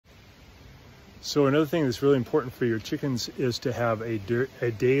So another thing that's really important for your chickens is to have a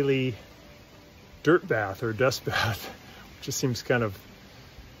daily dirt bath or dust bath, which just seems kind of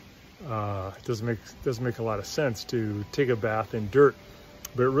doesn't make a lot of sense to take a bath in dirt,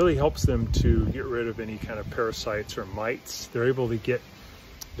 but it really helps them to get rid of any kind of parasites or mites. They're able to get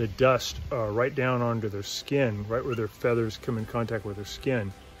the dust right down onto their skin, right where their feathers come in contact with their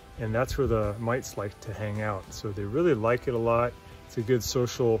skin, and that's where the mites like to hang out. So they really like it a lot. It's a good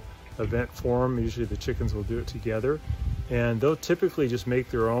social event for them. Usually the chickens will do it together, and they'll typically just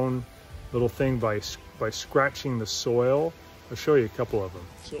make their own little thing by scratching the soil. I'll show you a couple of them.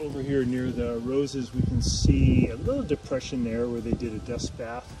 So over here near the roses, we can see a little depression there where they did a dust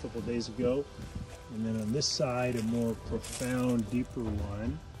bath a couple days ago. And then on this side, a more profound, deeper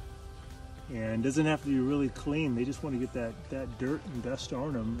one. And it doesn't have to be really clean. They just want to get that dirt and dust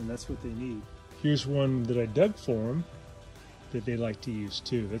on them, and that's what they need. Here's one that I dug for them that they like to use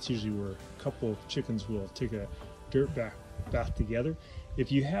too. That's usually where a couple of chickens will take a dirt bath together. If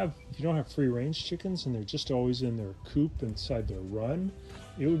you don't have free range chickens and they're just always in their coop inside their run,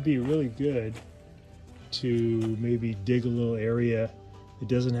 it would be really good to maybe dig a little area that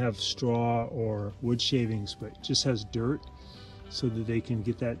doesn't have straw or wood shavings, but just has dirt, so that they can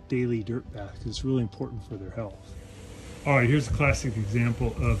get that daily dirt bath, because it's really important for their health. All right, here's a classic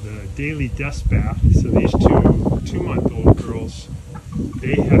example of the daily dust bath. So these two-month-old girls,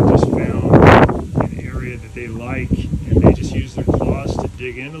 they have just found an area that they like, and they just use their claws to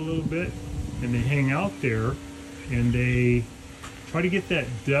dig in a little bit, and they hang out there, and they try to get that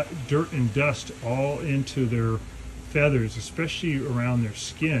dirt and dust all into their feathers, especially around their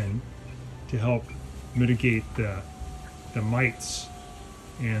skin, to help mitigate the mites.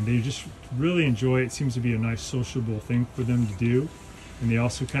 And they just really enjoy it. It seems to be a nice sociable thing for them to do, and they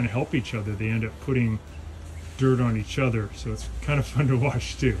also kind of help each other. They end up putting dirt on each other, so it's kind of fun to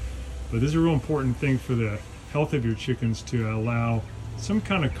watch too. But this is a real important thing for the health of your chickens, to allow some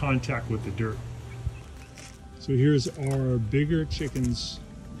kind of contact with the dirt. So here's our bigger chickens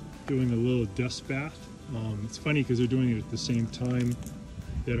doing a little dust bath. It's funny because they're doing it at the same time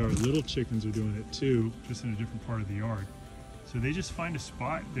that our little chickens are doing it too, just in a different part of the yard. So they just find a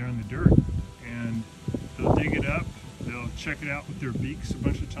spot there in the dirt, and they'll dig it up. They'll check it out with their beaks a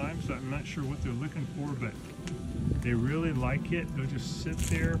bunch of times. So I'm not sure what they're looking for, but they really like it. They'll just sit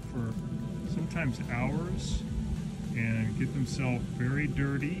there for sometimes hours and get themselves very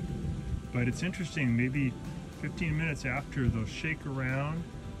dirty. But it's interesting, maybe 15 minutes after, they'll shake around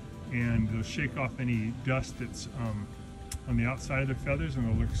and they'll shake off any dust that's on the outside of their feathers, and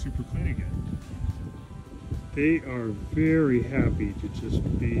they'll look super clean again. They are very happy to just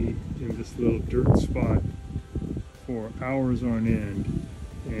be in this little dirt spot for hours on end,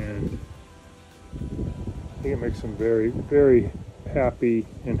 and I think it makes them very, very happy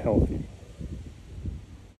and healthy.